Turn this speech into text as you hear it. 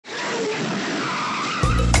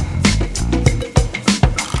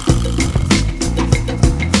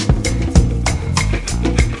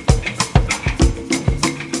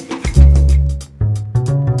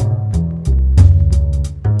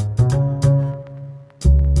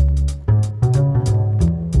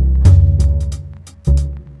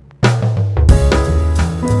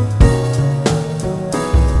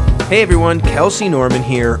Hey everyone, Kelsey Norman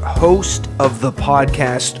here, host of the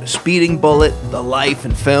podcast Speeding Bullitt, the life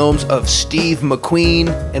and films of Steve McQueen.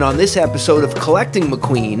 And on this episode of Collecting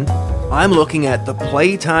McQueen, I'm looking at the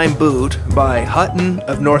Playtime Boot by Hutton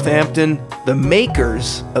of Northampton, the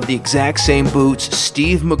makers of the exact same boots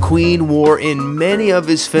Steve McQueen wore in many of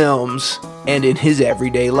his films and in his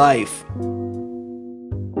everyday life.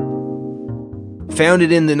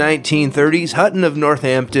 Founded in the 1930s, Hutton of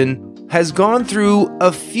Northampton has gone through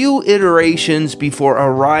a few iterations before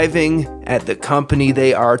arriving at the company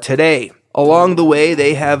they are today. Along the way,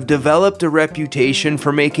 they have developed a reputation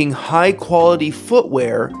for making high-quality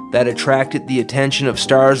footwear that attracted the attention of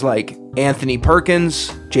stars like Anthony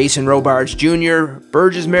Perkins, Jason Robards Jr.,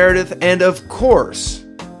 Burgess Meredith, and of course,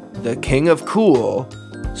 the king of cool,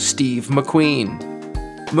 Steve McQueen.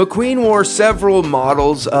 McQueen wore several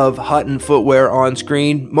models of Hutton footwear on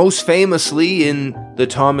screen, most famously in The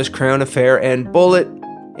Thomas Crown Affair and Bullitt,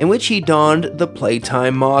 in which he donned the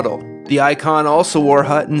Playtime model. The icon also wore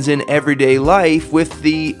Huttons in everyday life, with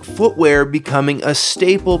the footwear becoming a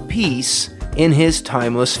staple piece in his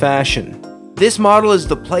timeless fashion. This model is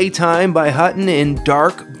the Playtime by Hutton in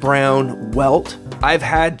dark brown welt. I've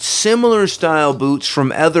had similar style boots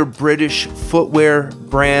from other British footwear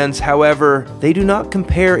brands, however, they do not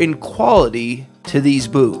compare in quality to these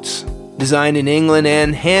boots. Designed in England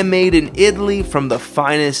and handmade in Italy from the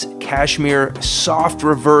finest cashmere, soft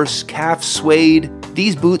reverse calf suede,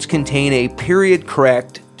 these boots contain a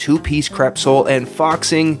period-correct two-piece crepe sole and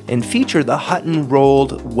foxing and feature the Hutton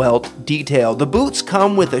rolled welt detail. The boots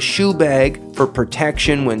come with a shoe bag for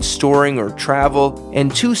protection when storing or travel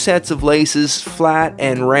and two sets of laces, flat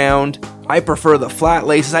and round. I prefer the flat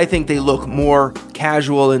laces. I think they look more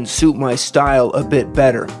casual and suit my style a bit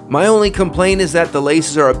better. My only complaint is that the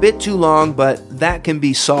laces are a bit too long, but that can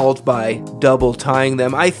be solved by double tying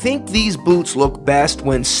them. I think these boots look best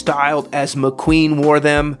when styled as McQueen wore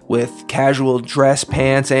them, with casual dress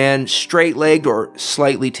pants and straight-legged or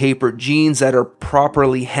slightly tapered jeans that are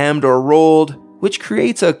properly hemmed or rolled, which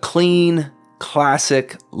creates a clean,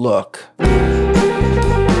 classic look.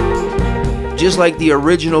 Just like the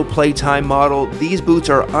original Playtime model, these boots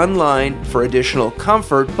are unlined for additional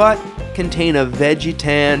comfort, but contain a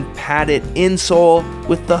Vegetan padded insole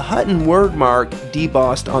with the Hutton word mark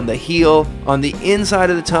debossed on the heel. On the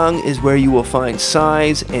inside of the tongue is where you will find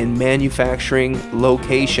size and manufacturing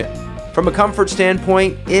location. From a comfort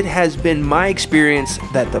standpoint, it has been my experience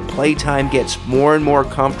that the Playtime gets more and more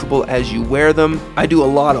comfortable as you wear them. I do a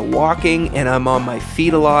lot of walking and I'm on my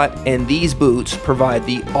feet a lot, and these boots provide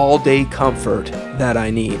the all-day comfort that I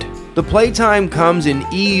need. The Playtime comes in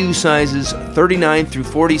EU sizes 39 through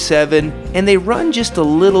 47, and they run just a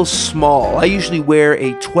little small. I usually wear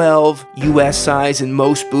a 12 US size in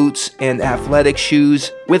most boots and athletic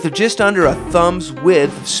shoes, with just under a thumb's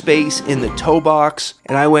width space in the toe box,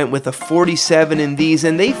 and I went with a 47 in these,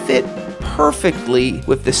 and they fit perfectly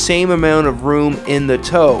with the same amount of room in the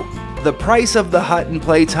toe. The price of the Hutton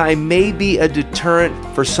Playtime may be a deterrent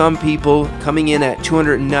for some people, coming in at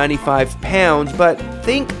 £295, but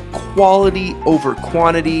think quality over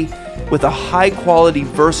quantity. With a high quality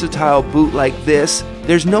versatile boot like this,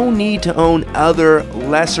 there's no need to own other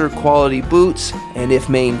lesser quality boots, and if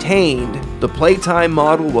maintained, the Playtime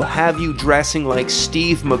model will have you dressing like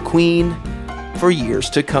Steve McQueen for years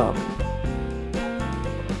to come.